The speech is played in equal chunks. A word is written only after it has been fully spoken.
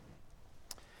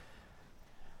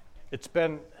It's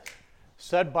been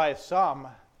said by some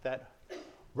that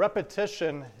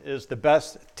repetition is the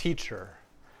best teacher.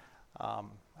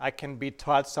 I can be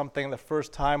taught something the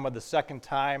first time or the second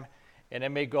time, and it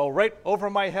may go right over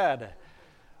my head.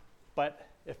 But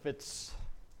if it's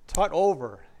taught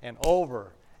over and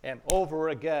over and over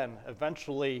again,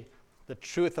 eventually the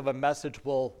truth of a message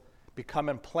will become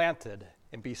implanted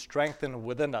and be strengthened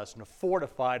within us and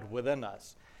fortified within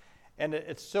us. And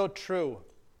it's so true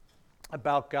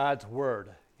about God's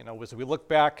Word. You know, as we look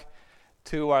back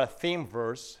to our theme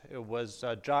verse, it was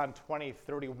John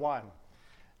 20:31.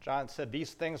 John said,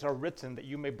 "These things are written that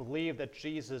you may believe that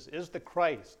Jesus is the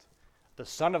Christ, the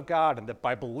Son of God, and that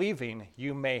by believing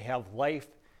you may have life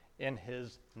in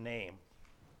his name."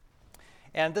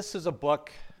 And this is a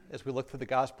book, as we look through the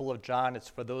Gospel of John, it's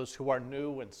for those who are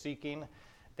new and seeking.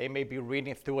 They may be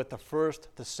reading through it the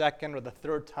first, the second, or the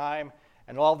third time,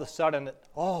 and all of a sudden,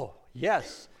 oh,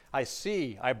 yes, I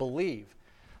see, I believe.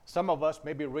 Some of us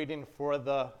may be reading for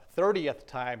the 30th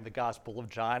time the Gospel of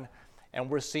John, and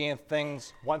we're seeing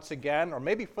things once again, or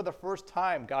maybe for the first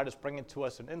time, God is bringing to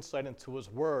us an insight into his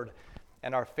word,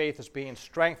 and our faith is being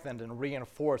strengthened and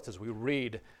reinforced as we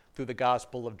read through the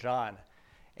Gospel of John.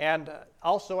 And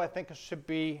also, I think it should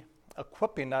be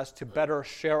equipping us to better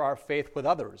share our faith with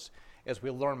others as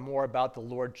we learn more about the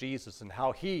Lord Jesus and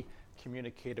how he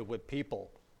communicated with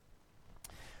people.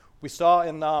 We saw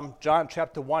in John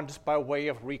chapter 1, just by way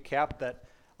of recap, that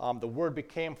the Word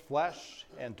became flesh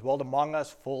and dwelled among us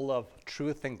full of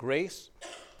truth and grace,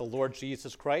 the Lord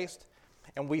Jesus Christ.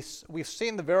 And we've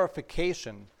seen the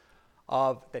verification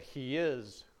of that he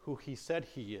is who he said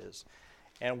he is.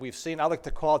 And we've seen, I like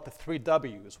to call it the 3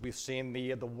 W's. We've seen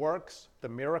the works, the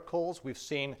miracles. We've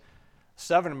seen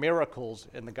 7 miracles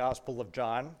in the Gospel of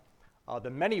John,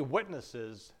 the many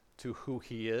witnesses to who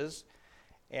he is,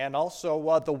 and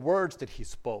also the words that he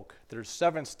spoke. There's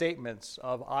 7 statements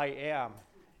of I am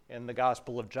in the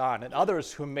Gospel of John, and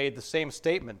others who made the same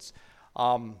statements.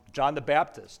 John the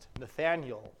Baptist,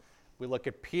 Nathaniel. We look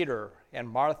at Peter and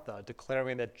Martha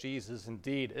declaring that Jesus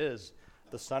indeed is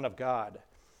the Son of God.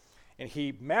 And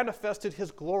he manifested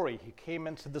his glory. He came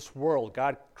into this world.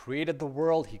 God created the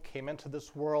world. He came into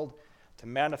this world to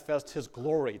manifest his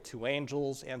glory to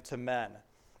angels and to men.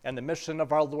 And the mission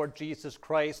of our Lord Jesus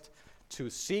Christ to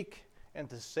seek and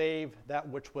to save that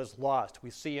which was lost. We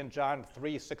see in John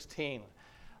 3:16,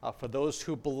 for those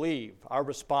who believe, our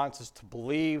response is to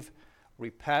believe,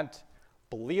 repent,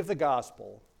 believe the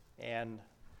gospel, and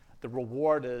the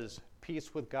reward is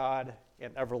peace with God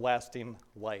and everlasting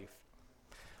life.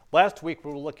 Last week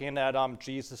we were looking at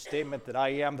Jesus' statement that I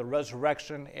am the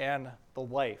resurrection and the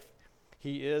life.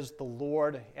 He is the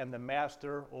Lord and the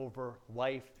master over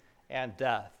life and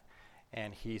death.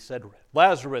 And he said,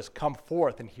 Lazarus, come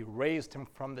forth, and he raised him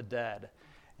from the dead.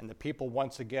 And the people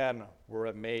once again were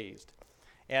amazed.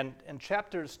 And in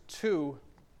chapters 2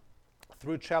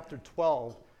 through chapter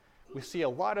 12, we see a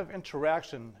lot of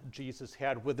interaction Jesus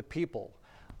had with the people,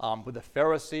 with the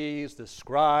Pharisees, the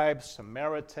scribes,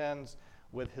 Samaritans,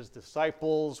 with his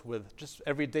disciples, with just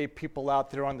everyday people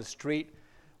out there on the street.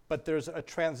 But there's a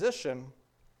transition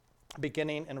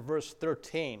beginning in verse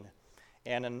 13.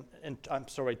 And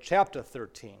chapter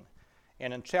 13.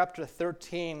 And in chapter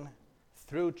 13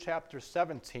 through chapter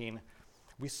 17,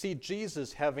 we see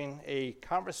Jesus having a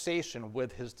conversation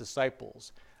with his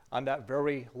disciples on that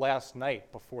very last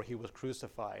night before he was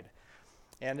crucified.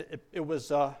 And it's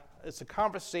a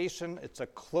conversation, it's a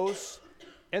close,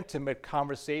 intimate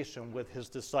conversation with his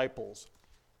disciples.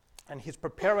 And he's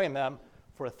preparing them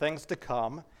for things to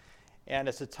come. And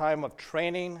it's a time of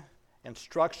training,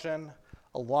 instruction,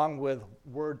 along with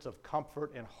words of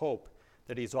comfort and hope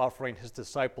that he's offering his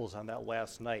disciples on that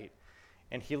last night.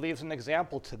 And he leaves an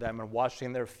example to them in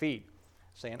washing their feet,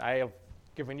 saying, I have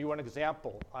given you an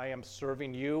example. I am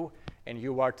serving you, and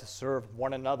you are to serve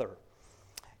one another.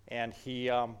 And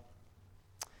he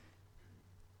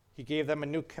gave them a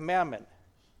new commandment,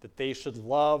 that they should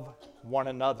love one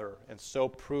another, and so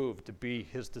prove to be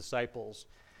his disciples.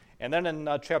 And then in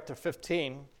chapter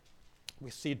 15, we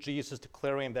see Jesus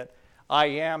declaring that I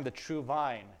am the true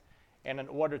vine, and in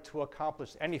order to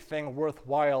accomplish anything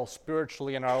worthwhile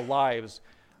spiritually in our lives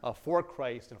for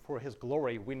Christ and for his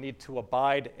glory, we need to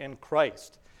abide in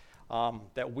Christ,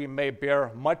 that we may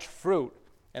bear much fruit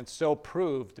and so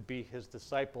prove to be his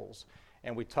disciples.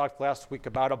 And we talked last week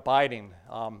about abiding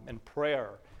in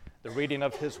prayer, the reading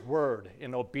of his word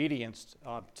in obedience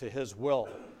to his will.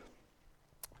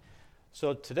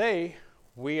 So today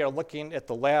we are looking at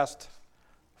the last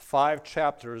 5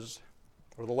 chapters,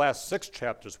 or the last 6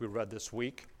 chapters we read this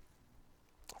week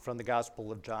from the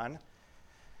Gospel of John.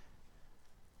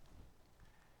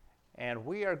 And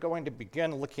we are going to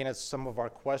begin looking at some of our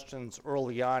questions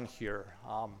early on here.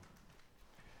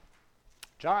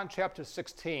 John chapter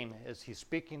 16, as he's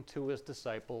speaking to his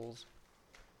disciples,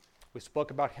 we spoke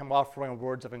about him offering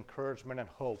words of encouragement and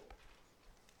hope.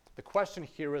 The question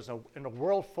here is, in a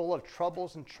world full of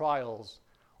troubles and trials,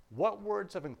 what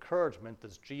words of encouragement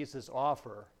does Jesus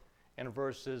offer?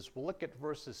 We'll look at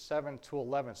verses 7 to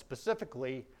 11,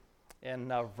 specifically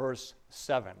in verse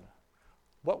 7.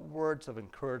 What words of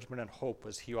encouragement and hope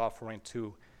was he offering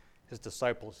to his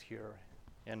disciples here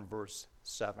in verse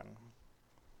 7?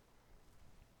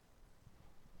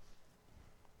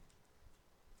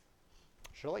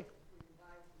 Shirley?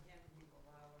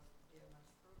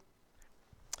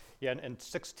 Yeah, in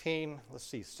 16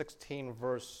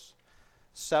 verse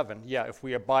 7. Yeah, if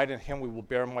we abide in him, we will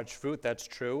bear much fruit. That's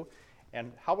true.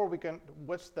 And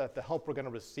what's the help we're going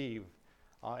to receive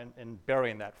in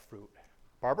bearing that fruit?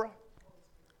 Barbara?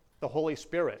 The Holy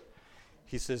Spirit.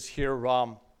 He says here,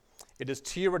 it is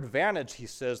to your advantage, he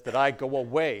says, that I go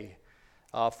away.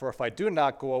 For if I do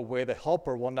not go away, the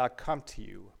helper will not come to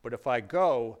you. But if I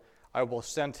go, I will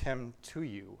send him to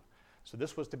you. So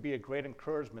this was to be a great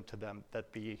encouragement to them,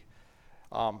 that the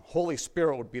Holy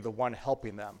Spirit would be the one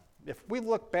helping them. If we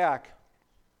look back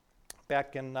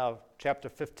in chapter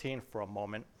 15 for a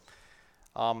moment,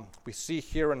 we see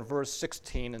here in verse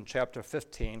 16 in chapter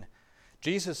 15,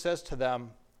 Jesus says to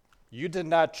them, "You did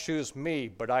not choose me,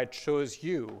 but I chose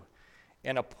you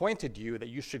and appointed you that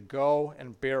you should go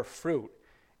and bear fruit,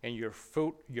 and your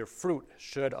fruit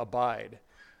should abide."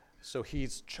 So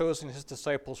he's chosen his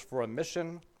disciples for a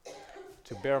mission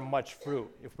to bear much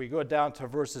fruit. If we go down to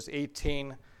verses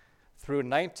 18 through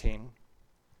 19,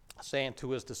 saying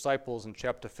to his disciples in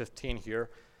chapter 15 here,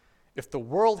 "If the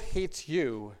world hates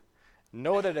you,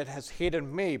 know that it has hated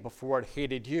me before it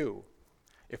hated you.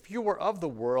 If you were of the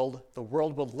world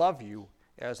would love you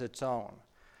as its own.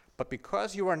 But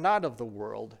because you are not of the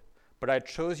world, but I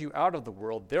chose you out of the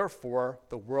world, therefore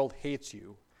the world hates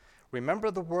you.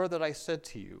 Remember the word that I said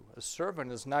to you, a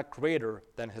servant is not greater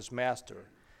than his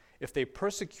master. If they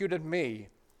persecuted me,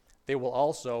 they will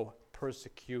also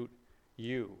persecute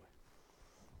you."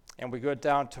 And we go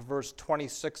down to verse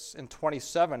 26 and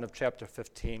 27 of chapter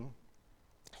 15.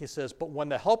 He says, "But when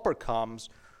the Helper comes,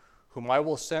 whom I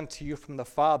will send to you from the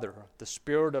Father, the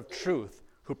Spirit of truth,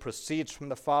 who proceeds from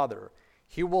the Father,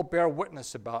 he will bear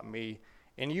witness about me,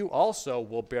 and you also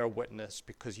will bear witness,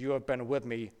 because you have been with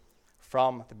me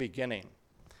from the beginning."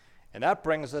 And that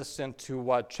brings us into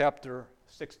chapter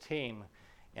 16.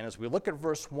 And as we look at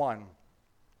verse 1,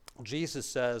 Jesus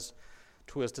says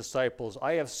to his disciples,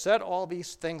 "I have said all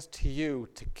these things to you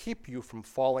to keep you from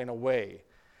falling away.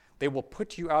 They will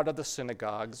put you out of the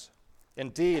synagogues.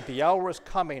 Indeed, the hour is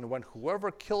coming when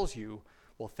whoever kills you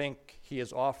will think he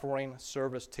is offering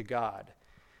service to God.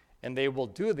 And they will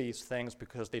do these things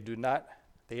because they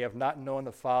have not known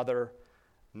the Father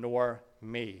nor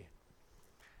me."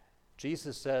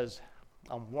 Jesus says,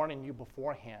 "I'm warning you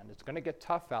beforehand. It's going to get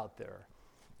tough out there.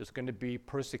 There's going to be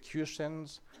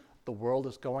persecutions. The world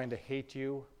is going to hate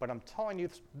you. But I'm telling you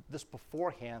this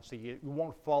beforehand so you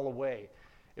won't fall away."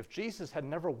 If Jesus had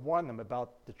never warned them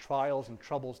about the trials and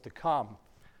troubles to come,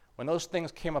 when those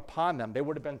things came upon them, they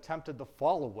would have been tempted to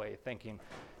fall away, thinking,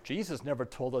 "Jesus never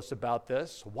told us about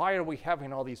this. Why are we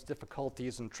having all these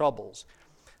difficulties and troubles?"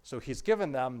 So he's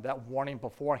given them that warning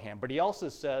beforehand. But he also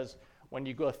says, when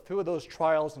you go through those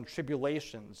trials and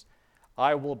tribulations,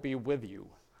 I will be with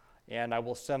you, and I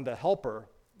will send the Helper,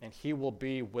 and he will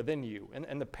be within you.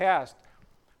 In the past,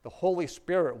 the Holy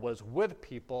Spirit was with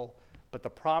people, but the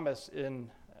promise in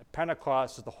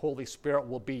Pentecost is the Holy Spirit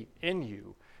will be in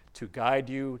you to guide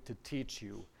you, to teach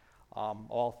you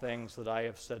all things that I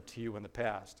have said to you in the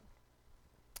past.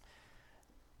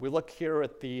 We look here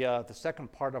at the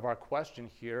second part of our question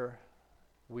here.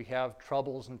 We have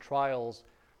troubles and trials.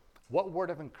 What word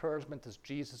of encouragement does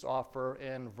Jesus offer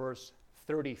in verse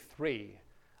 33,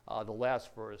 the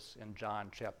last verse in John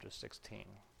chapter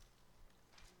 16?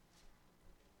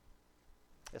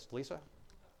 Yes, Lisa?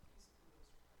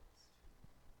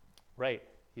 Right.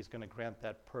 He's going to grant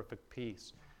that perfect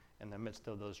peace in the midst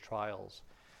of those trials.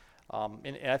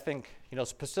 And I think,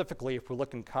 specifically, if we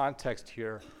look in context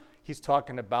here, he's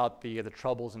talking about the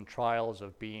troubles and trials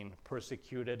of being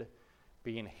persecuted,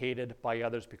 being hated by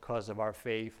others because of our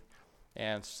faith.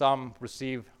 And some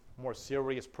receive more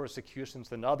serious persecutions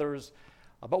than others.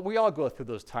 But we all go through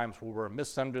those times where we're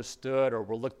misunderstood or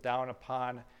we're looked down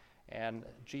upon. And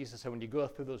Jesus said, when you go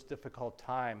through those difficult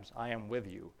times, I am with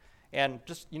you. And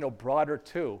just, broader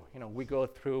too, we go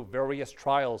through various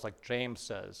trials, like James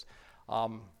says,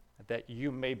 that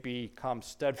you may become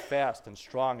steadfast and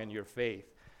strong in your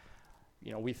faith.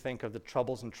 we think of the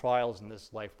troubles and trials in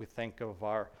this life. We think of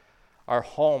our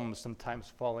homes sometimes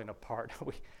falling apart.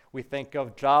 We think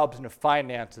of jobs and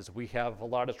finances. We have a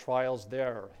lot of trials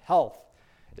there. Health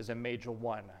is a major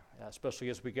one, especially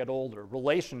as we get older.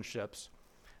 Relationships,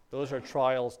 those are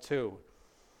trials too.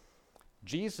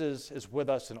 Jesus is with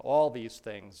us in all these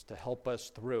things to help us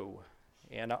through.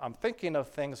 And I'm thinking of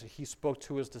things that he spoke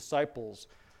to his disciples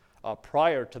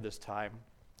prior to this time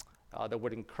that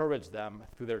would encourage them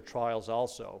through their trials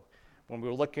also. When we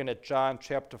were looking at John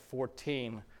chapter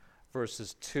 14,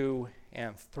 verses 2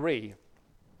 and 3,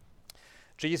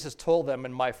 Jesus told them,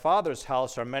 "In my Father's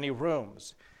house are many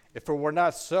rooms. If it were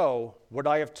not so, would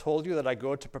I have told you that I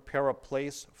go to prepare a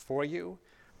place for you?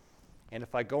 And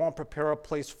if I go and prepare a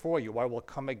place for you, I will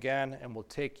come again and will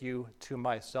take you to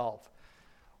myself."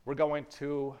 We're going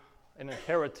to an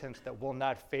inheritance that will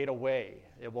not fade away.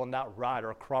 It will not rot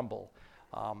or crumble.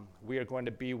 We are going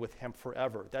to be with him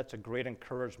forever. That's a great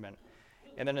encouragement.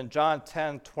 And then in John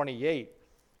 10:28,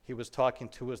 he was talking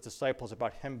to his disciples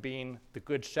about him being the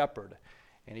good shepherd.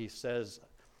 And he says,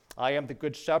 "I am the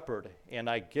good shepherd, and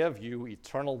I give you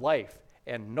eternal life,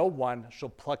 and no one shall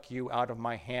pluck you out of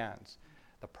my hands."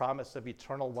 The promise of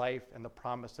eternal life and the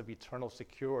promise of eternal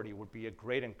security would be a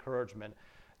great encouragement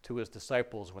to his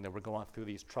disciples when they were going through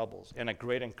these troubles, and a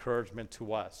great encouragement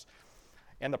to us.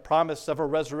 And the promise of a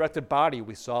resurrected body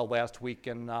we saw last week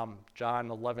in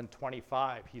John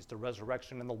 11:25. He's the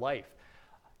resurrection and the life.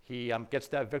 He gets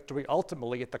that victory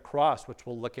ultimately at the cross, which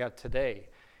we'll look at today.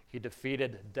 He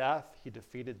defeated death. He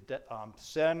defeated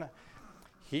sin.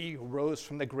 He rose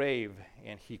from the grave,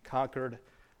 and he conquered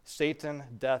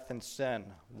Satan, death, and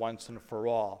sin once and for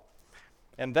all.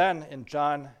 And then in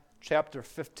John chapter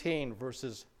 15,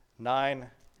 verses 9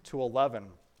 to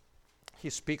 11, he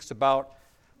speaks about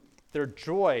their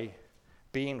joy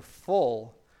being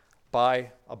full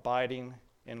by abiding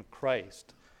in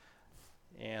Christ.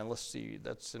 And let's see,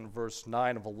 that's in verse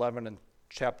 9 of 11 in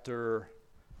chapter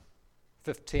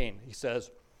 15. He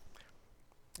says,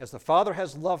 "As the Father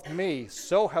has loved me,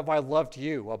 so have I loved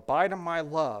you. Abide in my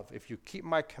love. If you keep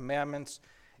my commandments,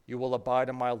 you will abide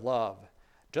in my love.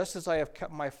 Just as I have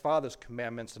kept my Father's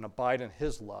commandments and abide in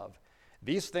his love.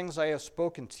 These things I have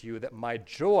spoken to you, that my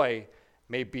joy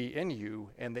may be in you,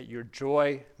 and that your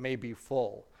joy may be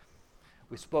full."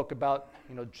 We spoke about,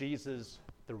 Jesus,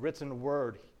 the written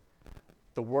word,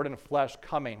 the word in flesh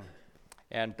coming,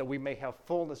 and that we may have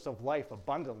fullness of life,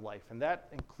 abundant life. And that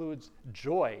includes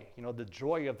joy. The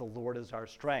joy of the Lord is our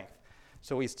strength.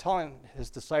 So he's telling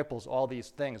his disciples all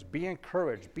these things. Be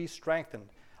encouraged, be strengthened.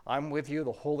 I'm with you,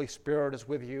 the Holy Spirit is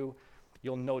with you.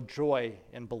 You'll know joy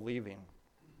in believing.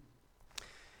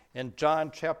 In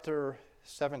John chapter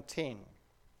 17,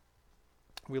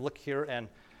 we look here, and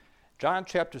John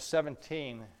chapter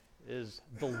 17 is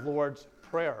the Lord's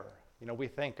Prayer. We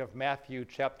think of Matthew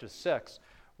chapter 6,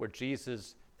 where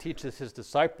Jesus teaches his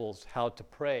disciples how to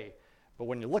pray. But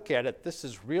when you look at it, this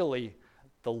is really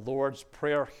the Lord's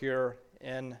Prayer here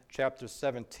in chapter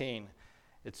 17.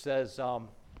 It says,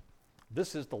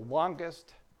 this is the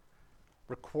longest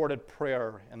recorded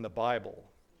prayer in the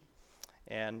Bible.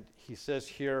 And he says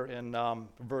here in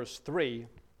verse 3,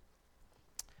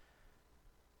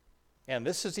 "And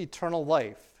this is eternal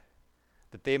life,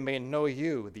 that they may know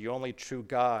you, the only true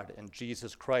God, and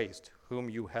Jesus Christ, whom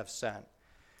you have sent."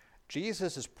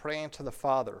 Jesus is praying to the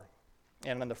Father.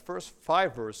 And in the first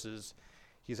 5 verses,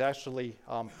 he's actually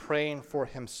praying for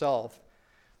himself.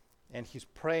 And he's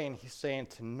saying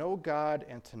to know God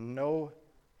and to know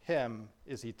him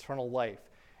is eternal life.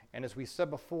 And as we said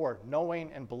before,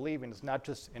 knowing and believing is not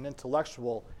just an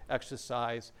intellectual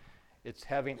exercise. It's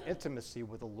having intimacy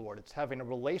with the Lord. It's having a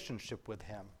relationship with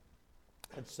him.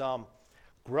 It's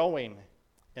growing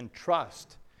in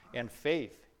trust and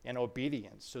faith and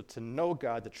obedience. So to know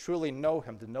God, to truly know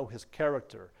him, to know his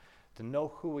character, to know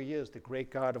who he is, the great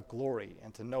God of glory,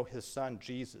 and to know his son,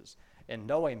 Jesus. And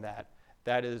knowing that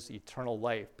is eternal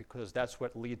life, because that's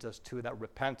what leads us to that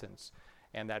repentance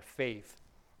and that faith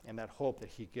and that hope that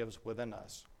he gives within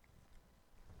us.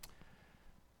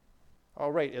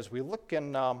 All right, as we look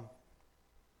in,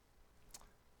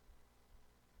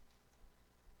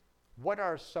 what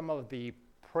are some of the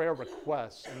prayer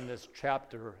requests in this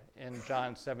chapter in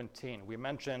John 17? We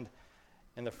mentioned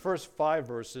in the first 5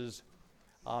 verses,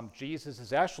 Jesus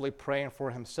is actually praying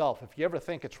for himself. If you ever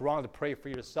think it's wrong to pray for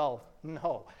yourself,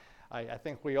 no. I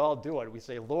think we all do it. We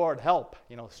say, "Lord, help,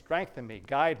 strengthen me,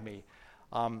 guide me."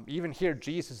 Even here,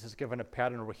 Jesus is given a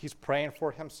pattern where he's praying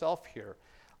for himself here.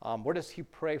 What does he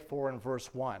pray for in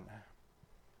verse 1?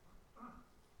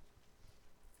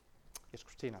 Yes,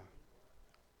 Christina.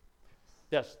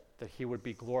 Yes, that he would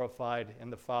be glorified in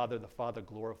the Father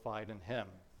glorified in him.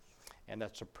 And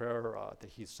that's a prayer that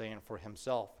he's saying for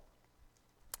himself.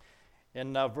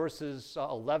 In verses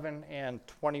 11 and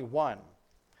 21,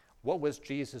 what was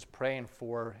Jesus praying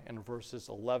for in verses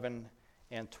 11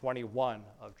 and 21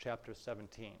 of chapter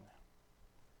 17?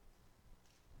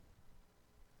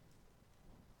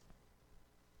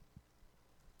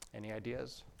 Any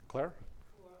ideas? Claire?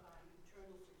 For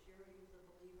eternal security of the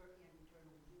believer and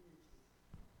eternal unity.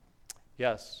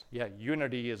 Yes,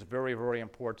 unity is very, very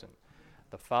important.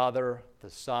 The Father, the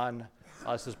Son,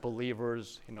 us as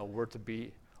believers, we're to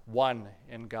be one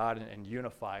in God and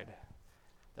unified.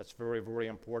 That's very, very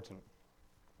important.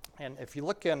 And if you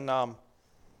look in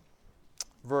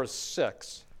verse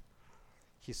 6,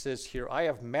 he says here, I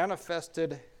have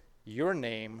manifested your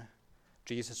name,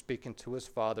 Jesus speaking to his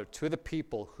Father, to the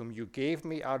people whom you gave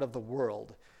me out of the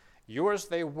world. Yours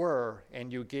they were,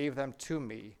 and you gave them to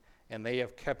me, and they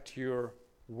have kept your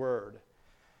word.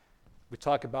 We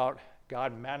talk about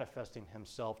God manifesting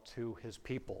himself to his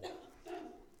people,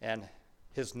 and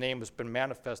his name has been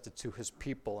manifested to his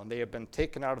people, and they have been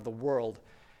taken out of the world.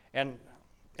 And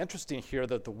interesting here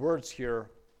that the words here,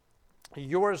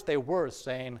 yours they were,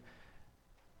 saying,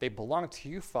 they belong to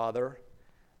you, Father,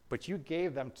 but you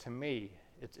gave them to me.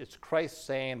 It's Christ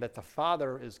saying that the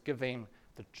Father is giving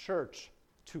the church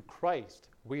to Christ.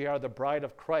 We are the bride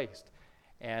of Christ,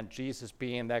 and Jesus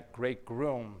being that great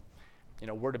groom,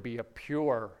 we're to be a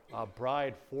pure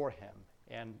bride for him.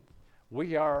 And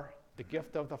we are the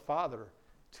gift of the Father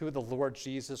to the Lord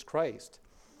Jesus Christ.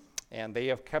 And they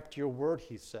have kept your word,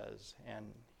 he says, and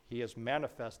he has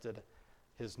manifested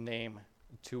his name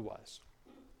to us.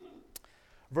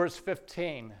 Verse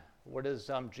 15, what does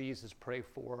Jesus pray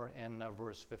for in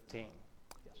verse 15?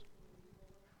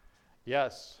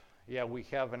 Yes. Yeah, we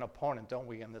have an opponent, don't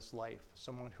we, in this life?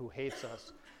 Someone who hates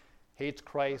us, hates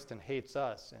Christ and hates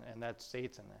us, and that's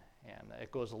Satan. And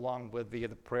it goes along with the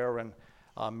prayer in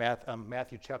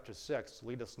Matthew chapter 6,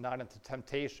 lead us not into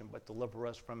temptation, but deliver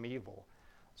us from evil.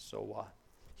 So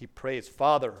he prays,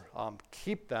 Father,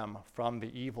 keep them from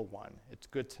the evil one. It's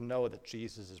good to know that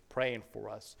Jesus is praying for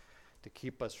us to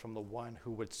keep us from the one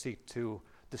who would seek to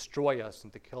destroy us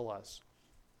and to kill us.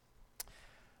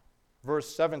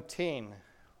 Verse 17,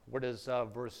 what does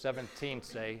verse 17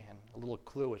 say? And a little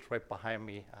clue is right behind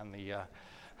me on the,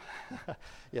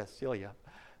 yes, Celia.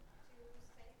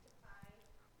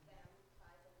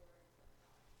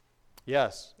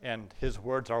 Yes, and his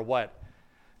words are what?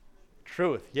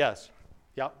 Truth, yes.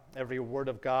 Yep, every word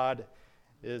of God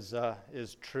is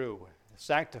true.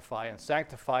 Sanctify, and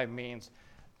sanctify means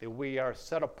that we are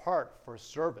set apart for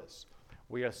service.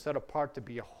 We are set apart to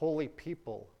be a holy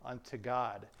people unto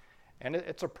God. And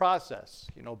it's a process,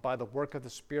 by the work of the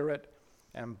Spirit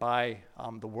and by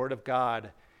the Word of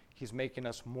God, he's making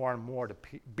us more and more to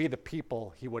be the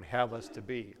people he would have us to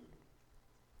be.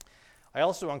 I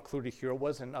also included here, it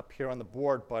wasn't up here on the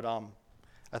board, but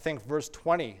I think verse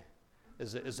 20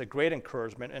 is a great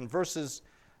encouragement. In verses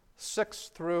 6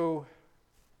 through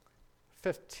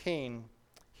 15,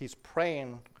 he's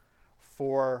praying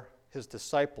for his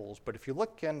disciples. But if you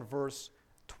look in verse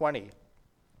 20,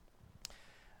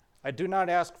 I do not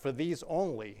ask for these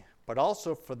only, but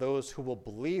also for those who will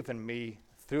believe in me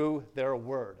through their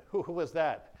word. Who is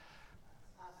that?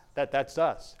 That's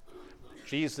us.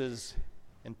 Jesus,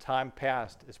 in time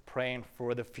past, is praying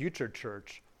for the future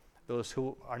church, those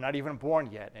who are not even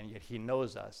born yet, and yet he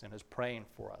knows us and is praying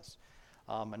for us.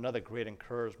 Another great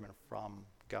encouragement from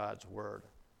God's word.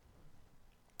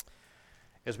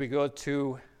 As we go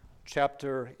to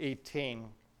chapter 18,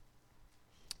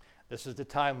 this is the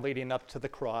time leading up to the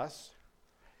cross.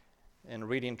 In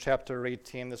reading chapter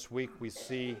 18 this week, we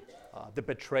see the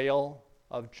betrayal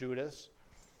of Judas.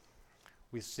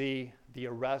 We see the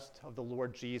arrest of the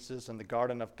Lord Jesus in the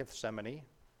Garden of Gethsemane.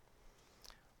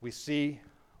 We see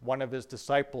one of his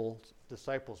disciples,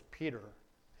 Peter,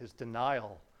 his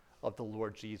denial of the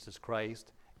Lord Jesus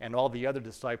Christ, and all the other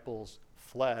disciples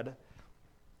fled.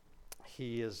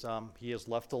 He is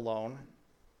left alone.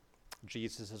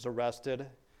 Jesus is arrested.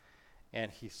 And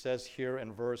he says here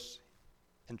in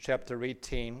chapter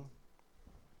 18,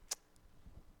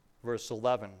 verse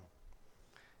 11,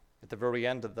 at the very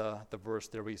end of the verse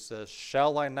there he says,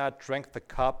 shall I not drink the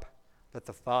cup that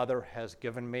the Father has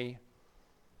given me?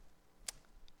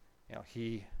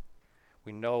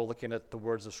 We know, looking at the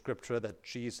words of Scripture, that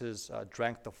Jesus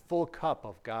drank the full cup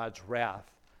of God's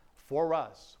wrath for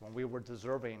us when we were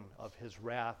deserving of his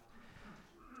wrath.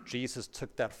 Jesus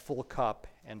took that full cup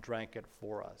and drank it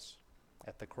for us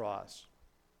at the cross.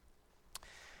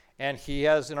 And he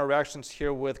has interactions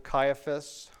here with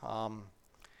Caiaphas.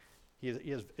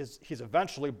 he's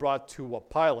eventually brought to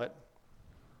Pilate.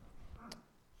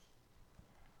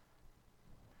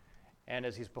 And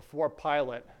as he's before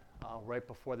Pilate, right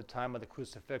before the time of the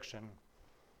crucifixion,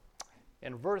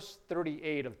 in verse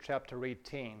 38 of chapter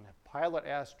 18, Pilate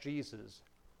asked Jesus,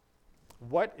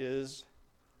 "What is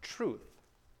truth?"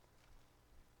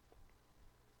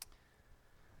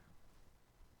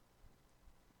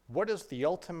 What is the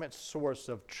ultimate source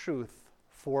of truth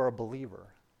for a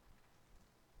believer?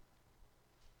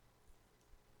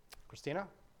 Christina?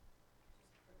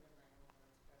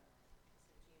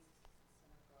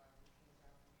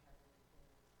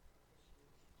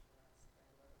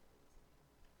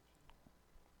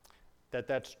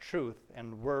 That's truth,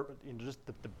 and we're just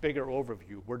the bigger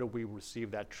overview. Where do we receive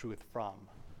that truth from?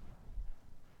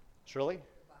 Shirley?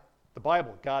 The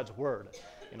Bible, God's Word.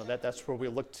 That's where we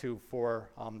look to for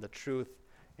the truth.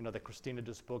 That Christina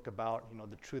just spoke about.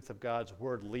 The truth of God's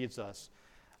Word leads us.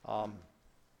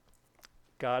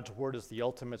 God's Word is the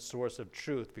ultimate source of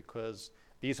truth because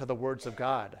these are the words of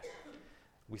God.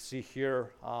 We see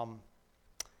here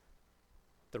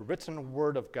the written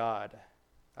Word of God.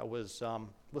 I was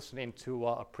listening to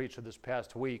a preacher this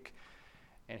past week,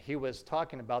 and he was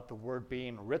talking about the Word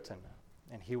being written,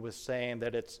 and he was saying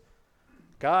that it's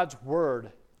God's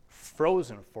Word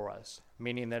frozen for us,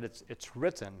 meaning that it's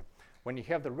written. When you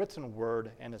have the written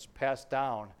Word and it's passed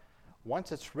down,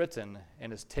 once it's written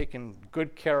and is taken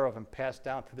good care of and passed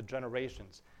down through the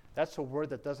generations, that's a word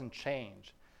that doesn't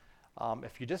change.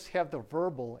 If you just have the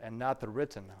verbal and not the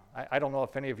written, I don't know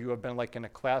if any of you have been like in a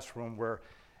classroom where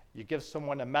you give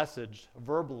someone a message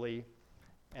verbally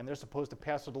and they're supposed to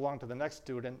pass it along to the next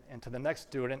student and to the next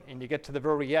student, and you get to the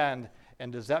very end,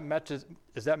 and is that message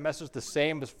the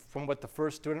same as from what the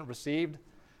first student received?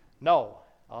 No.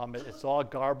 It's all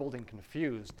garbled and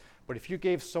confused. But if you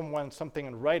gave someone something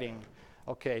in writing,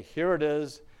 okay, here it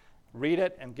is, read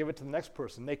it and give it to the next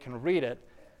person. They can read it.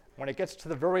 When it gets to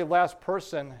the very last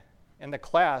person in the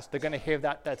class, they're going to have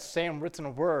that same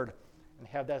written word and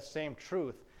have that same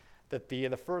truth that the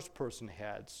first person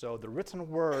had. So the written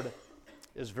word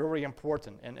is very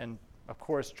important. And of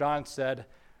course, John said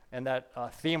in that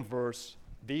theme verse,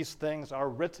 these things are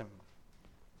written.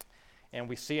 And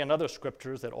we see in other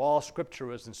scriptures that all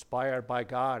scripture is inspired by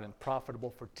God and profitable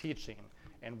for teaching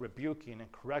and rebuking and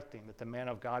correcting, that the man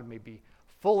of God may be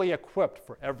fully equipped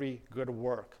for every good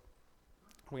work.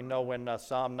 We know in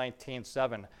Psalm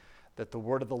 19:7 that the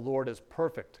word of the Lord is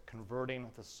perfect, converting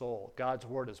the soul. God's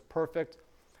word is perfect,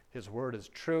 his word is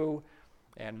true,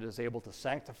 and it is able to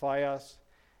sanctify us.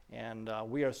 And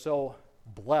we are so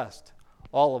blessed,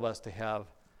 all of us, to have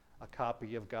a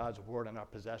copy of God's word in our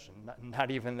possession. Not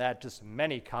even that, just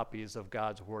many copies of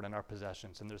God's word in our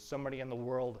possessions. And there's so many in the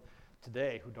world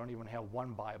today who don't even have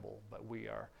one Bible, but we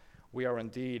are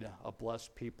indeed a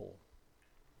blessed people.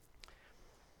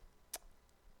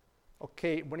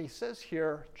 Okay, when he says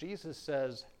here, Pilate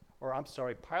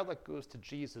goes to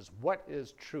Jesus, what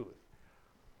is truth?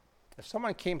 If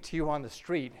someone came to you on the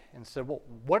street and said, well,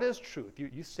 what is truth?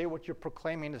 You say what you're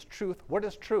proclaiming is truth. What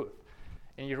is truth?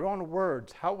 In your own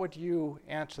words, how would you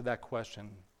answer that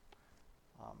question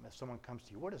if someone comes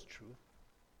to you? What is truth?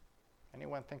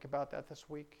 Anyone think about that this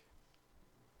week?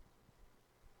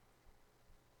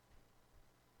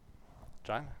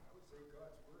 John? I would say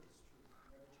God's word is truth.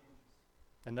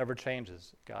 It never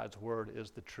changes. It never changes. God's word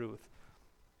is the truth.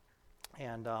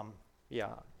 And I'm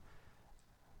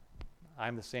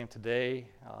the same today,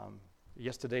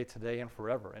 yesterday, today, and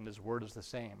forever. And his word is the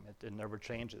same. It never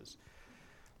changes.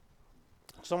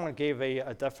 Someone gave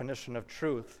a definition of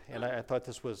truth, and I thought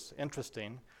this was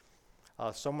interesting.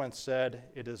 Someone said,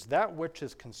 it is that which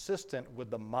is consistent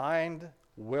with the mind,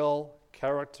 will,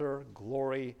 character,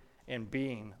 glory, and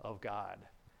being of God.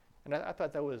 And I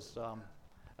thought that was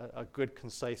a good,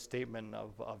 concise statement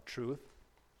of truth.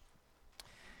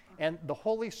 And the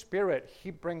Holy Spirit, he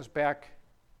brings back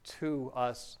to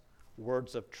us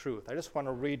words of truth. I just want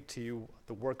to read to you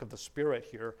the work of the Spirit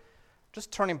here.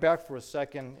 Just turning back for a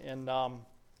second in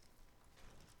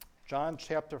John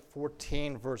chapter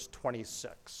 14, verse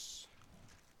 26.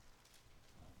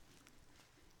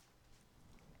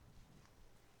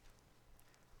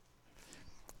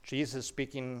 Jesus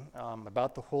speaking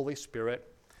about the Holy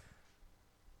Spirit.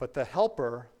 But the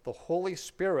Helper, the Holy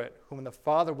Spirit, whom the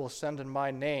Father will send in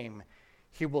my name,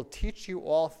 he will teach you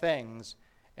all things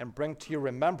and bring to your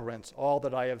remembrance all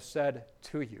that I have said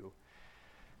to you.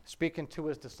 Speaking to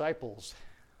his disciples,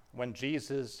 when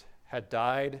Jesus had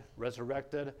died,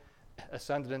 resurrected,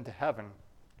 ascended into heaven,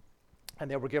 and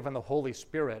they were given the Holy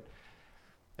Spirit,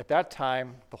 at that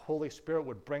time, the Holy Spirit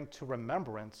would bring to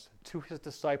remembrance to his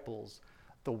disciples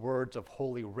the words of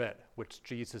Holy Writ, which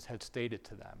Jesus had stated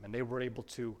to them. And they were able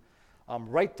to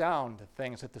write down the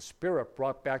things that the Spirit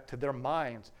brought back to their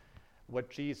minds, what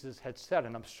Jesus had said.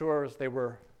 And I'm sure as they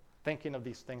were thinking of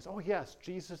these things, oh yes,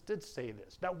 Jesus did say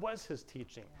this. That was his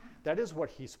teaching. That is what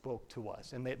he spoke to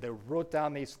us. And they wrote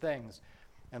down these things,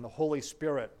 and the Holy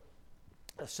Spirit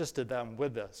assisted them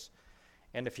with this.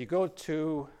 And if you go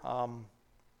to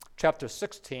chapter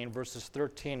 16, verses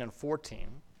 13 and 14,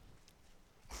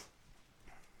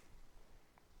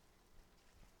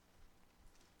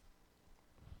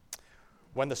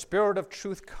 when the Spirit of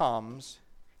truth comes,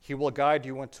 he will guide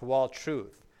you into all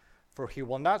truth. For he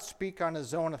will not speak on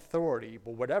his own authority,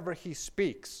 but whatever he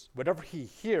speaks, whatever he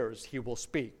hears, he will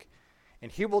speak.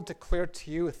 And he will declare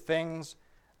to you things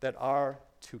that are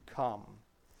to come.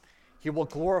 He will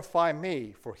glorify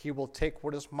me, for he will take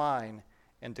what is mine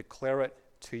and declare it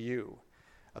to you.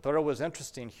 I thought it was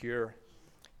interesting here.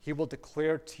 He will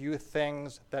declare to you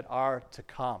things that are to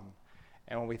come.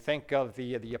 And when we think of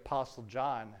the Apostle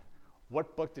John,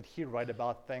 what book did he write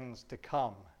about things to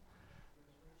come?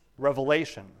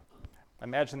 Revelation.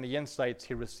 Imagine the insights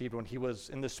he received when he was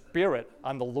in the Spirit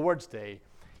on the Lord's Day.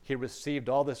 He received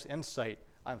all this insight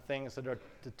on things that are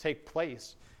to take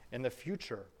place in the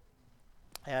future.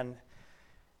 And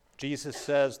Jesus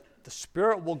says, the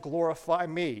Spirit will glorify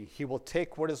me. He will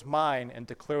take what is mine and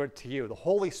declare it to you. The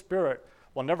Holy Spirit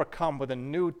will never come with a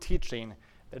new teaching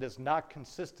that is not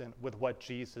consistent with what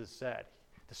Jesus said.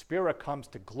 The Spirit comes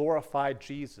to glorify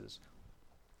Jesus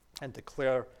and to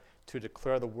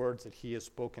declare the words that he has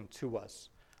spoken to us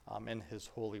in his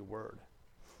holy word.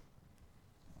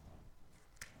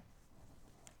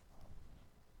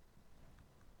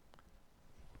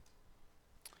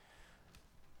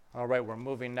 All right, we're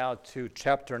moving now to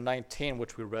chapter 19,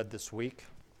 which we read this week,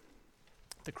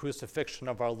 the crucifixion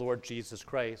of our Lord Jesus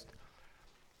Christ.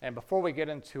 And before we get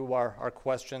into our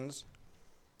questions,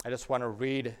 I just want to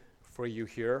read for you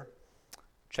here,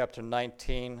 chapter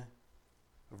 19,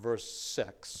 verse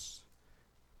 6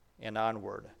 and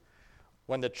onward.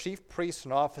 When the chief priests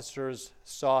and officers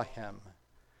saw him,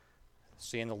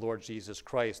 seeing the Lord Jesus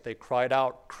Christ, they cried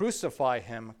out, "Crucify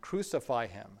him, crucify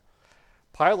him."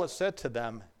 Pilate said to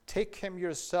them, "Take him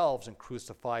yourselves and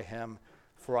crucify him,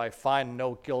 for I find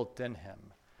no guilt in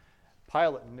him."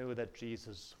 Pilate knew that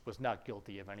Jesus was not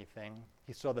guilty of anything.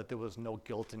 He saw that there was no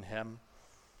guilt in him.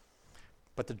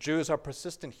 But the Jews are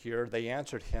persistent here. They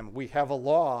answered him, "We have a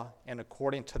law, and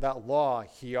according to that law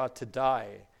he ought to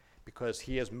die, because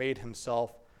he has made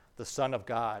himself the Son of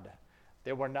God."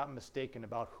 They were not mistaken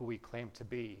about who he claimed to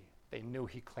be. They knew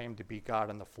he claimed to be God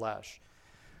in the flesh.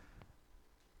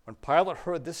 When Pilate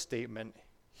heard this statement,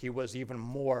 he was even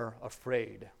more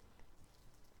afraid.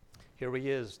 Here he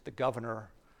is, the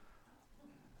governor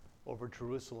over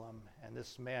Jerusalem, and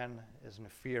this man is in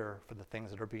fear for the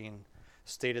things that are being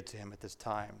stated to him at this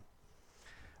time.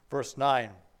 Verse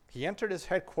 9, he entered his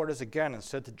headquarters again and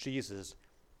said to Jesus,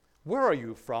 "Where are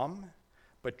you from?"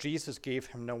 But Jesus gave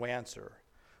him no answer.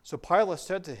 So Pilate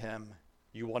said to him,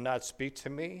 "You will not speak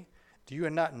to me? Do you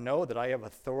not know that I have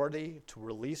authority to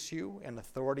release you and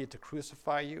authority to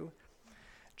crucify you?"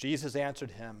 Jesus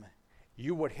answered him,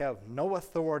 "You would have no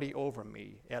authority over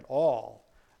me at all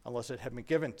unless it had been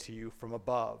given to you from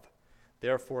above.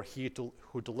 Therefore he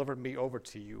who delivered me over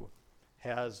to you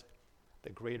has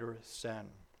the greater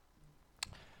sin."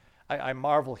 I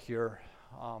marvel here,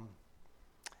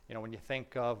 when you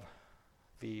think of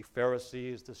the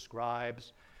Pharisees, the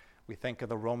scribes, we think of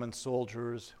the Roman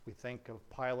soldiers, we think of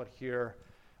Pilate here.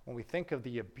 When we think of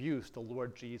the abuse the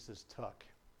Lord Jesus took,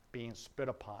 being spit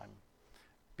upon,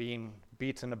 being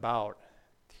beaten about,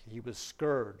 he was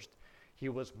scourged, he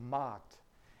was mocked.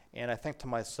 And I think to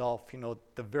myself,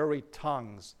 the very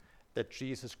tongues that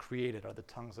Jesus created are the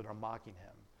tongues that are mocking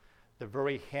him. The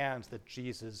very hands that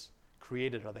Jesus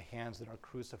created are the hands that are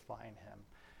crucifying him.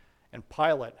 And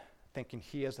Pilate, thinking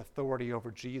he has authority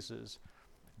over Jesus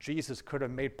could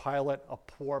have made Pilate a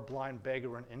poor blind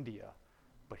beggar in India,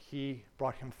 but he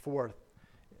brought him forth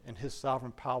in his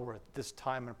sovereign power at this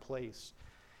time and place.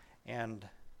 And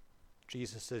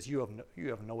Jesus says, you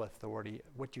have no authority.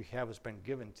 What you have has been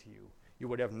given to you. You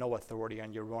would have no authority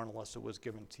on your own unless it was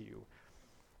given to you.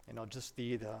 Just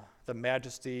the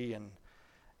majesty and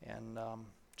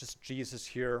just Jesus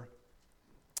here.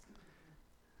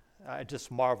 I just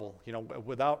marvel,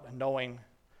 without knowing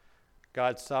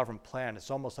God's sovereign plan.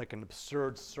 It's almost like an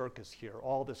absurd circus here,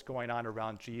 all this going on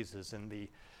around Jesus and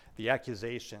the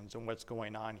accusations and what's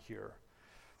going on here.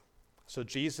 So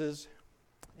Jesus,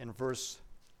 in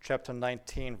chapter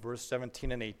 19, verse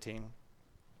 17 and 18,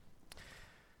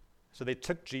 So they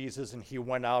took Jesus, and he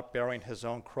went out bearing his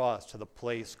own cross to the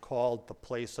place called the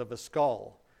place of a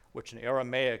skull, which in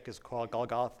Aramaic is called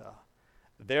Golgotha.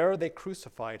 There they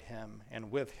crucified him,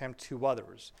 and with him 2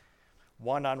 others,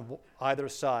 one on either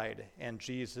side, and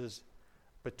Jesus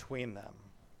between them.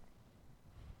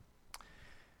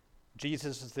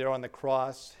 Jesus is there on the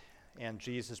cross, and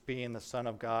Jesus, being the Son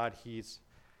of God, he's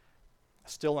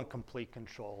still in complete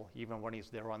control, even when he's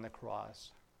there on the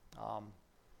cross.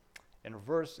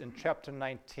 In chapter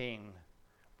 19,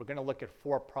 we're going to look at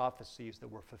 4 prophecies that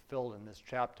were fulfilled in this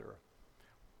chapter.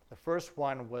 The first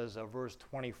one was verse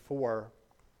 24,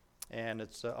 and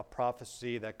it's a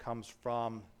prophecy that comes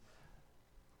from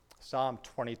Psalm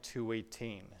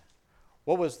 22:18.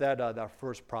 What was that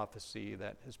first prophecy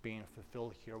that is being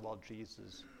fulfilled here while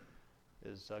Jesus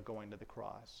is going to the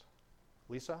cross?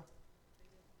 Lisa?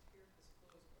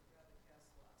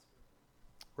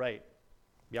 Right.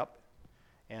 Yep.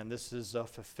 And this is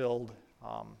fulfilled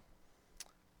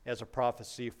as a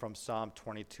prophecy from Psalm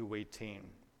 22:18.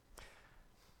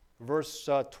 Verse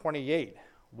 28,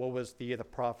 what was the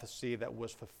prophecy that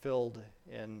was fulfilled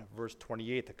in verse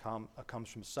 28 that comes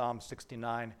from Psalm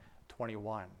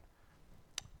 69:21?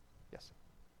 Yes.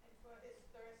 And for his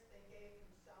thirst they gave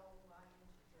him sour wine to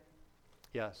drink.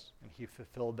 Yes, and he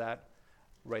fulfilled that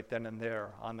right then and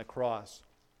there on the cross.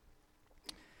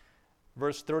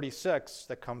 Verse 36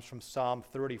 that comes from Psalm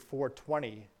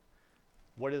 34:20.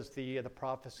 What is the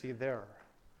prophecy there?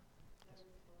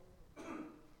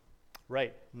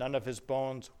 Right, none of his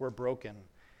bones were broken.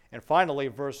 And finally,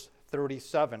 verse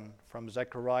 37 from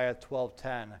Zechariah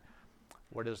 12:10.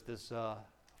 What is this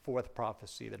fourth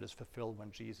prophecy that is fulfilled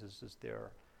when Jesus is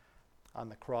there on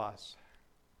the cross?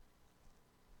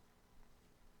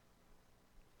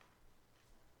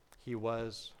 He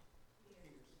was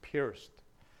pierced.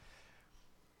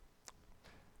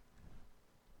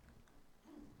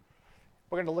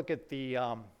 We're going to look at the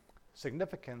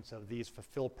significance of these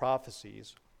fulfilled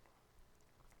prophecies.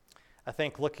 I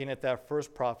think looking at that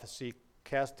first prophecy,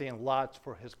 casting lots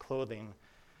for his clothing,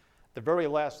 the very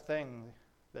last thing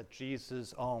that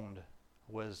Jesus owned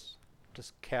was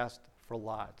just cast for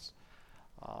lots.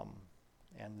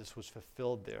 And this was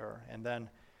fulfilled there. And then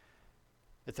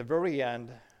at the very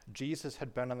end, Jesus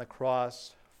had been on the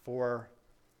cross for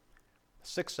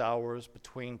 6 hours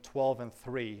between 12 and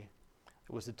 3.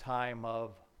 It was a time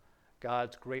of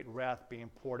God's great wrath being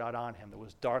poured out on him. There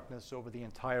was darkness over the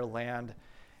entire land,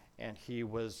 and he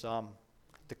was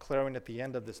declaring at the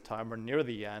end of this time, or near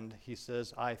the end, he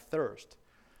says, "I thirst."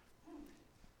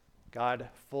 God,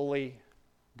 fully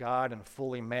God and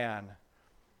fully man.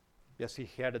 Yes, he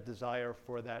had a desire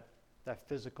for that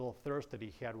physical thirst that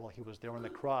he had while he was there on the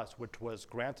cross, which was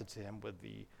granted to him with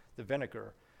the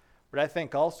vinegar. But I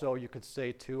think also you could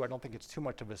say, too, I don't think it's too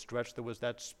much of a stretch, there was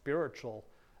that spiritual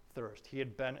thirst. He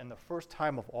had been in the first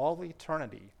time of all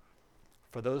eternity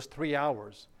for those 3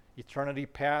 hours, eternity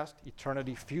past,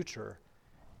 eternity future.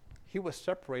 He was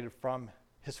separated from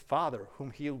his Father,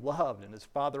 whom he loved, and his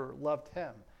Father loved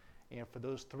him. And for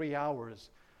those 3 hours,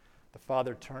 the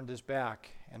Father turned his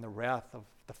back, and the wrath of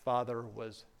the Father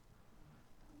was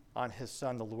on his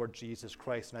Son, the Lord Jesus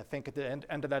Christ. And I think at the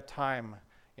end of that time,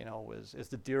 as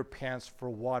the deer pants for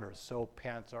water, so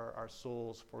pants our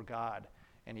souls for God.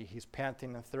 And he's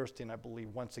panting and thirsting. I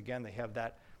believe once again they have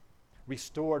that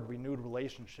restored, renewed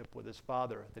relationship with his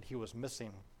Father that he was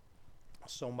missing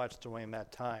so much during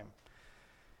that time.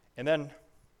 And then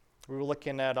we were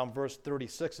looking at verse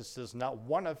 36. It says, "Not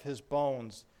one of his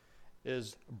bones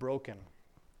is broken."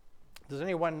 Does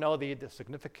anyone know the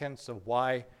significance of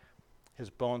why his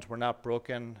bones were not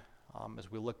broken as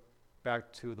we look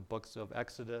back to the books of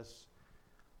Exodus?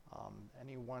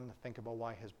 Anyone think about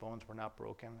why his bones were not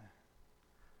broken?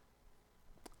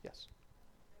 Yes.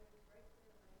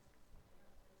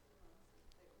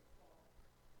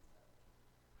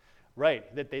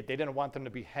 Right. They didn't want them to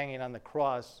be hanging on the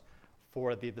cross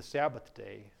for the Sabbath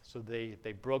day, so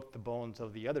they broke the bones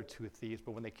of the other 2 thieves,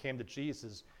 but when they came to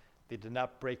Jesus, they did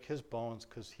not break his bones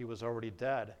because he was already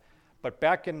dead. But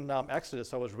back in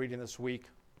Exodus, I was reading this week,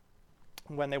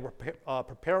 when they were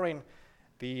preparing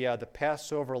the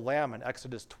Passover lamb in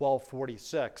Exodus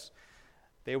 12:46,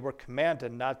 they were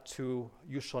commanded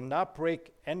you shall not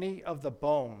break any of the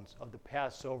bones of the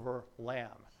Passover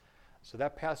lamb. So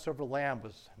that Passover lamb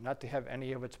was not to have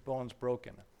any of its bones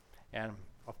broken. And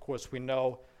of course we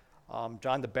know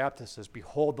John the Baptist says,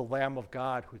 "Behold the Lamb of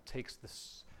God who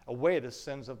takes away the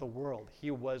sins of the world." He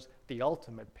was the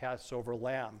ultimate Passover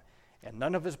lamb. And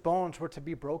none of his bones were to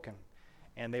be broken.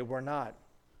 And they were not.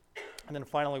 And then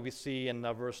finally we see in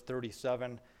verse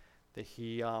 37 that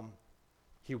he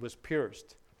was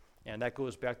pierced. And that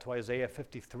goes back to Isaiah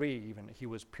 53, even. He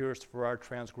was pierced for our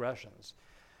transgressions.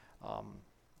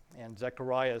 And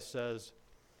Zechariah says,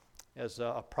 as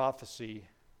a prophecy,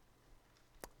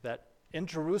 that in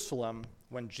Jerusalem,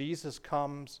 when Jesus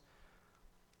comes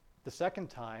the second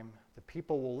time, the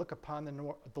people will look upon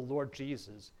the Lord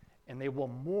Jesus, and they will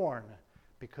mourn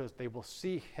because they will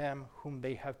see him whom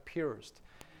they have pierced.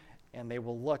 And they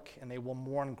will look and they will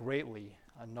mourn greatly,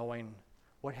 knowing,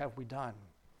 what have we done?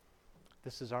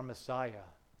 This is our Messiah.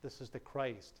 This is the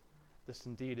Christ. This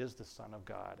indeed is the Son of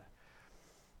God.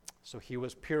 So he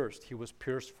was pierced. He was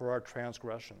pierced for our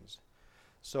transgressions.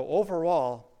 So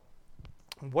overall,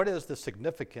 what is the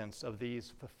significance of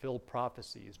these fulfilled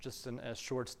prophecies? Just in a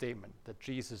short statement, that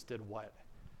Jesus did what?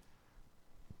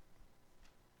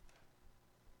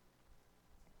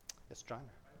 Yes, John? I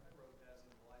wrote, as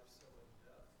in life, so in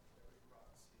death, every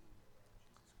prophecy of Jesus Christ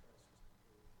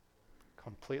was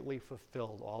Completely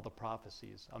fulfilled all the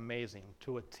prophecies. Amazing,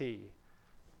 to a T.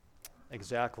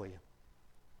 Exactly.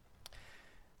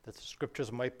 That the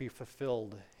scriptures might be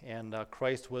fulfilled, and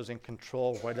Christ was in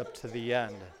control right up to the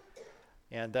end.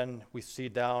 And then we see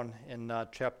down in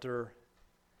chapter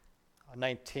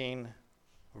 19,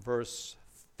 verse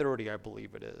 30, I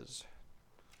believe it is.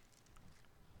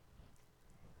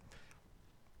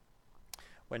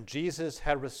 When Jesus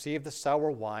had received the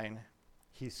sour wine,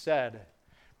 he said,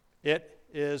 "It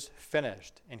is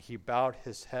finished." And he bowed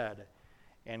his head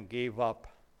and gave up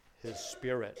his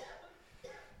spirit.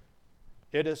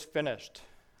 It is finished.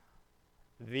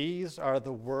 These are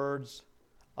the words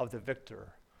of the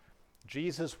victor.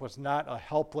 Jesus was not a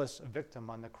helpless victim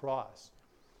on the cross.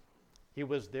 He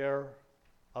was there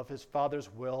of his Father's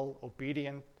will,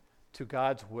 obedient to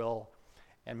God's will.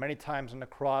 And many times on the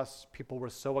cross, people were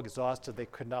so exhausted they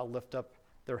could not lift up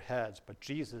their heads. But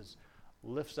Jesus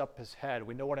lifts up his head.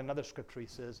 We know what another scripture he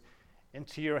says,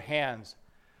 "Into your hands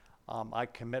I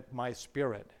commit my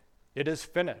spirit." It is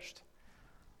finished.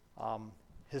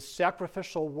 His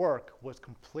sacrificial work was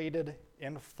completed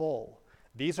in full.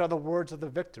 These are the words of the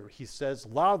victor. He says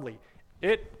loudly,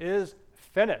 "It is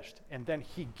finished." And then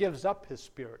he gives up his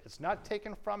spirit. It's not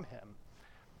taken from him.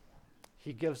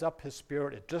 He gives up his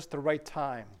spirit at just the right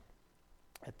time,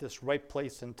 at this right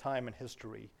place in time in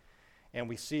history. And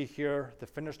we see here the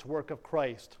finished work of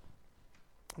Christ.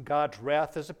 God's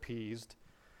wrath is appeased.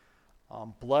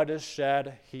 Blood is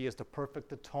shed. He is the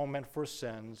perfect atonement for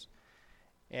sins.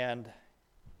 And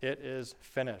it is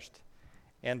finished.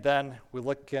 And then we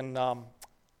look in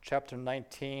chapter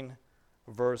 19,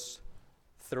 verse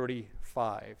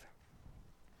 35.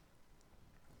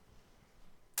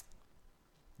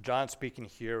 John speaking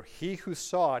here, "He who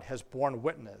saw it has borne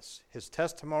witness. His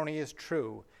testimony is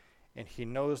true, and he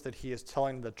knows that he is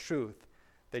telling the truth,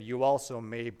 that you also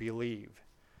may believe."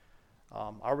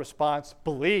 Our response,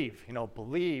 believe.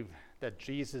 Believe that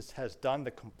Jesus has done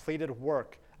the completed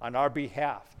work on our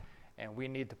behalf, and we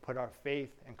need to put our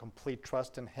faith and complete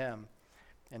trust in him.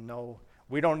 And no,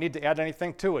 we don't need to add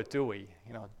anything to it, do we?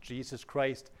 Jesus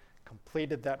Christ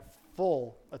completed that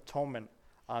full atonement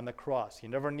on the cross. He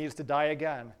never needs to die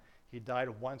again. He died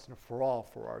once and for all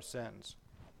for our sins.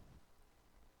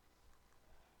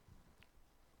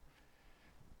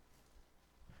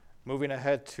 Moving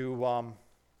ahead to, I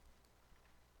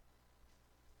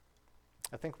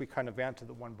think we kind of answered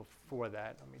the one before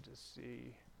that. Let me just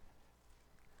see.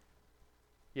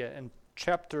 Yeah, in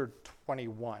chapter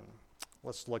 21,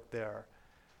 let's look there.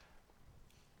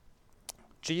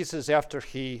 Jesus, after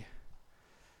he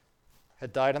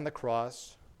had died on the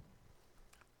cross,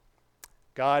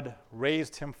 God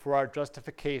raised him for our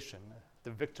justification,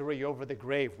 the victory over the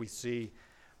grave. We see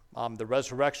the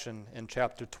resurrection in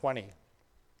chapter 20.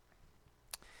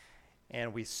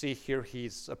 And we see here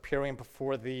he's appearing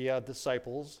before the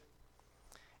disciples.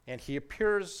 And he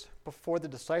appears before the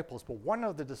disciples. But one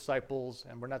of the disciples,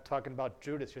 and we're not talking about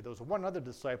Judas here, there was one other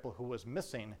disciple who was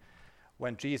missing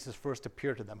when Jesus first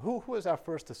appeared to them. Who was our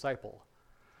first disciple?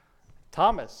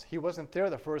 Thomas. He wasn't there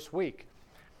the first week.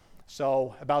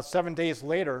 So about 7 days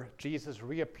later, Jesus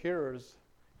reappears.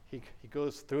 He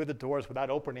goes through the doors without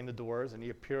opening the doors, and he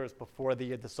appears before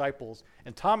the disciples.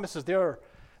 And Thomas is there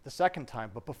the second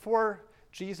time. But before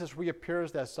Jesus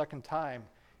reappears that second time,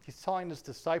 he's telling his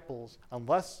disciples,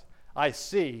 "Unless I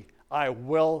see, I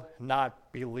will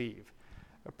not believe."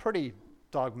 A pretty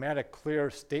dogmatic, clear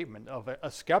statement of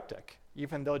a skeptic,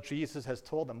 even though Jesus has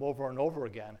told them over and over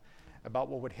again about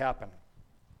what would happen.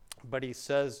 But he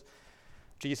says,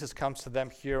 Jesus comes to them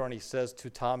here and he says to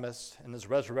Thomas in his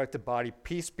resurrected body,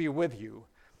 "Peace be with you."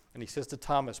 And he says to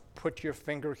Thomas, "Put your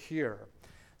finger here.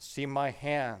 See my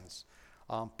hands.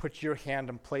 Put your hand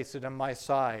and place it in my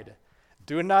side.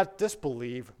 Do not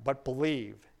disbelieve, but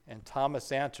believe." And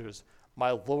Thomas answers,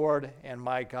 "My Lord and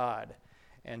my God."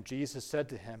 And Jesus said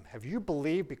to him, "Have you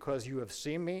believed because you have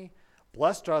seen me?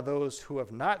 Blessed are those who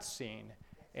have not seen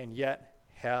and yet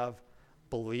have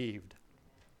believed."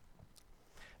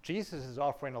 Jesus is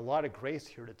offering a lot of grace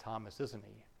here to Thomas, isn't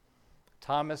he?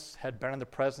 Thomas had been in the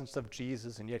presence of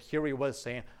Jesus, and yet here he was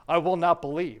saying, "I will not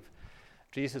believe."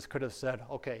 Jesus could have said,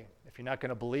 "Okay, if you're not going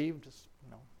to believe, just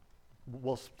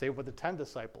we'll stay with the 10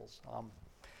 disciples."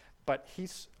 But he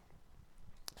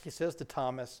says to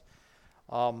Thomas,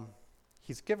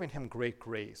 he's giving him great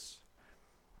grace,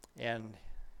 and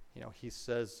he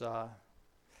says,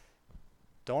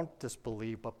 "Don't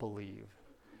disbelieve, but believe."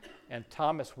 And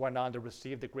Thomas went on to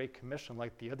receive the Great Commission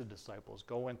like the other disciples,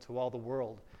 go into all the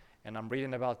world. And I'm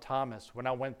reading about Thomas. When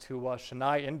I went to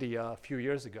Chennai, India a few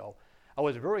years ago, I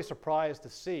was very surprised to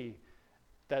see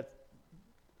that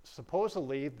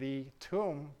supposedly the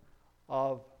tomb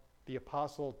of the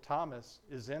Apostle Thomas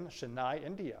is in Chennai,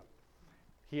 India.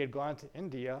 He had gone to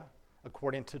India,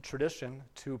 according to tradition,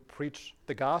 to preach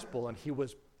the gospel, and he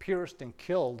was pierced and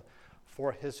killed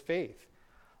for his faith.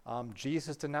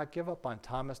 Jesus did not give up on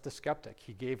Thomas the skeptic.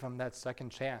 He gave him that second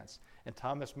chance, and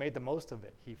Thomas made the most of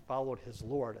it. He followed his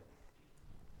Lord.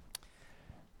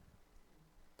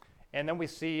 And then we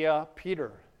see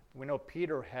Peter. We know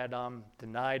Peter had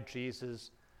denied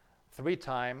Jesus 3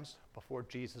 times before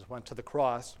Jesus went to the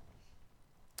cross.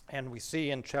 And we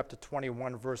see in chapter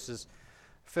 21, verses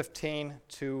 15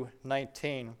 to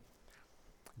 19,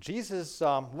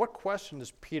 what question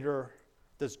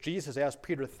does Jesus ask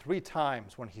Peter 3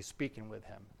 times when he's speaking with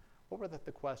him? What were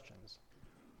the questions?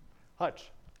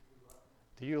 Hutch,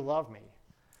 do you love me?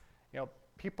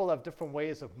 People have different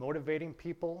ways of motivating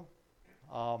people.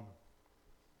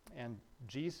 And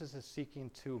Jesus is seeking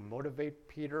to motivate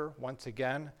Peter once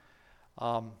again.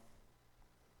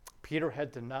 Peter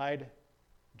had denied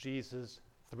Jesus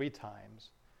 3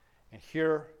 times. And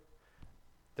here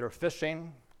they're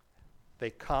fishing. They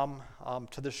come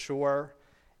to the shore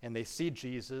and they see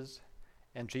Jesus.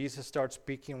 And Jesus starts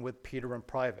speaking with Peter in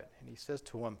private. And he says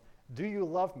to him, "Do you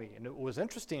love me?" And it was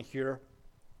interesting here.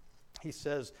 He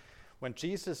says, when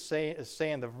Jesus is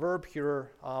saying the verb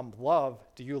here, love,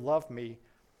 "Do you love me?"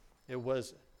 It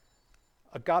was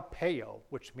agapeo,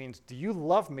 which means, do you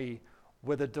love me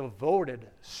with a devoted,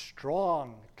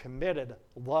 strong, committed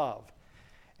love?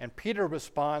 And Peter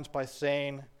responds by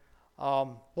saying,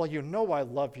 well, I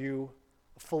love you,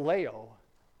 phileo,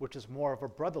 which is more of a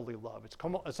brotherly love.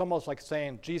 It's almost like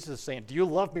Jesus is saying, do you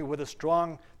love me with a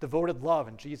strong, devoted love?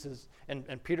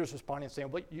 And Peter's responding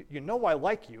saying, well, I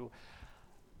like you.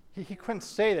 He couldn't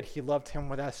say that he loved him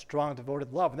with that strong,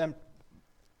 devoted love. And then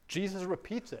Jesus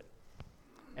repeats it.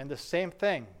 And the same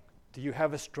thing, do you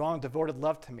have a strong, devoted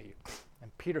love to me?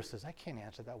 And Peter says, I can't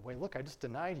answer that way. Look, I just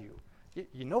denied you.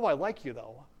 I like you,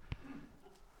 though.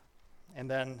 And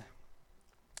then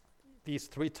these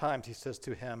 3 times he says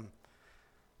to him,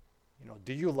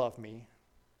 do you love me?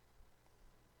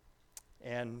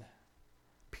 And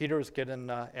Peter's getting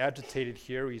agitated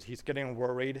here. He's getting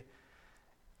worried.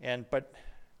 But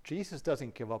Jesus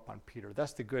doesn't give up on Peter.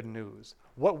 That's the good news.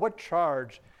 What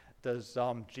charge does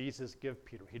Jesus give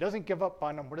Peter? He doesn't give up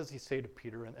on him. What does he say to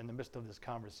Peter in the midst of this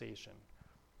conversation?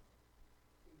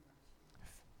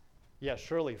 Yeah,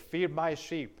 surely, feed my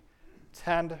sheep,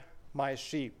 tend my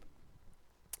sheep.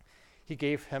 He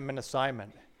gave him an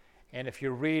assignment. And if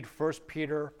you read 1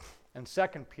 Peter and 2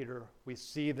 Peter, we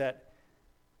see that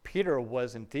Peter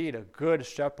was indeed a good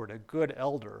shepherd, a good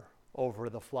elder over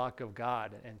the flock of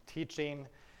God, and teaching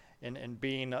and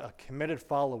being a committed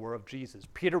follower of Jesus.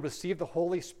 Peter received the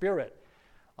Holy Spirit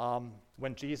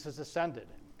when Jesus ascended.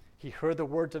 He heard the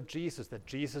words of Jesus, that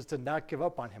Jesus did not give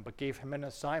up on him, but gave him an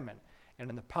assignment. And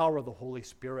in the power of the Holy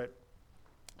Spirit,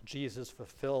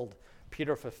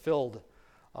 Peter fulfilled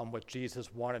what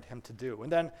Jesus wanted him to do.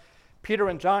 And then Peter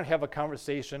and John have a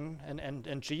conversation,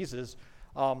 and Jesus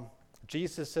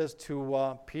says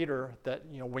to Peter that,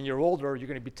 when you're older, you're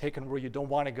going to be taken where you don't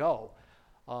want to go,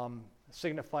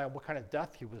 signifying what kind of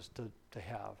death he was to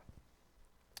have.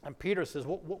 And Peter says,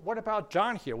 what about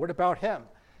John here? What about him?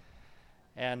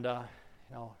 And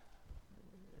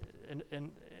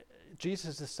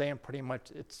Jesus is saying pretty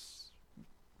much, it's,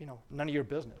 none of your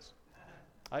business.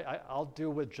 I'll do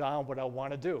with John what I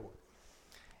want to do.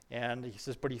 And he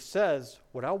says,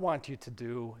 what I want you to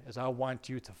do is I want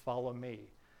you to follow me.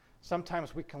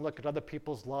 Sometimes we can look at other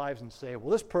people's lives and say, well,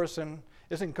 this person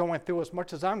isn't going through as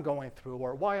much as I'm going through,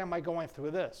 or why am I going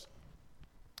through this?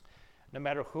 No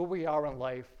matter who we are in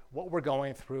life, what we're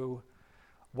going through,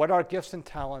 what our gifts and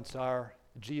talents are,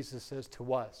 Jesus says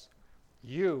to us,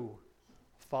 you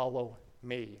follow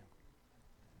me.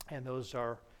 And those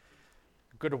are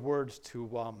good words to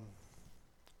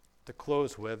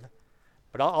close with.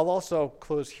 But I'll also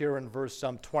close here in verse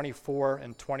 24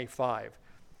 and 25.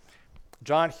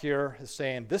 John here is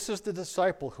saying, this is the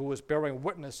disciple who is bearing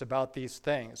witness about these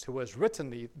things, who has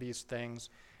written these things,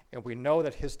 and we know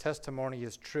that his testimony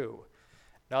is true.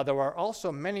 Now there are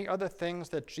also many other things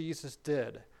that Jesus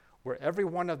did, were every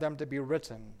one of them to be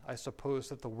written, I suppose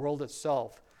that the world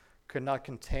itself could not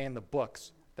contain the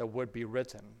books that would be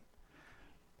written.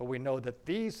 But we know that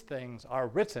these things are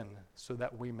written so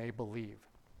that we may believe.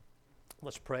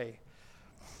 Let's pray.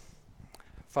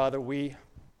 Father, we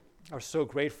are so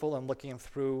grateful in looking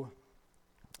through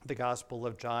the Gospel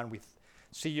of John. We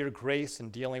see your grace in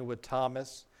dealing with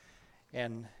Thomas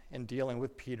and in dealing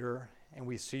with Peter, and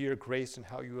we see your grace in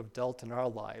how you have dealt in our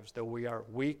lives, though we are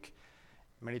weak,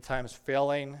 many times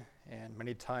failing, and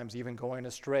many times even going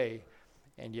astray,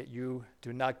 and yet you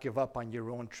do not give up on your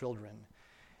own children.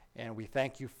 And we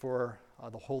thank you for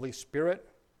the Holy Spirit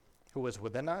who is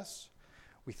within us.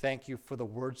 We thank you for the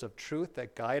words of truth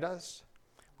that guide us.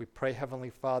 We pray,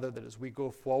 Heavenly Father, that as we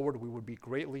go forward, we would be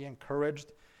greatly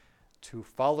encouraged to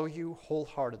follow you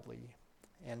wholeheartedly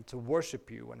and to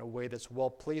worship you in a way that's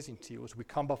well-pleasing to you. As we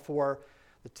come before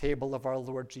the table of our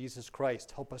Lord Jesus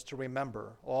Christ, help us to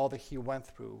remember all that he went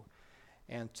through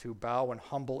and to bow in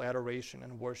humble adoration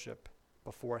and worship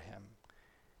before him.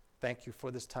 Thank you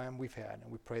for this time we've had,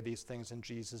 and we pray these things in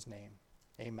Jesus' name.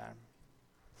 Amen.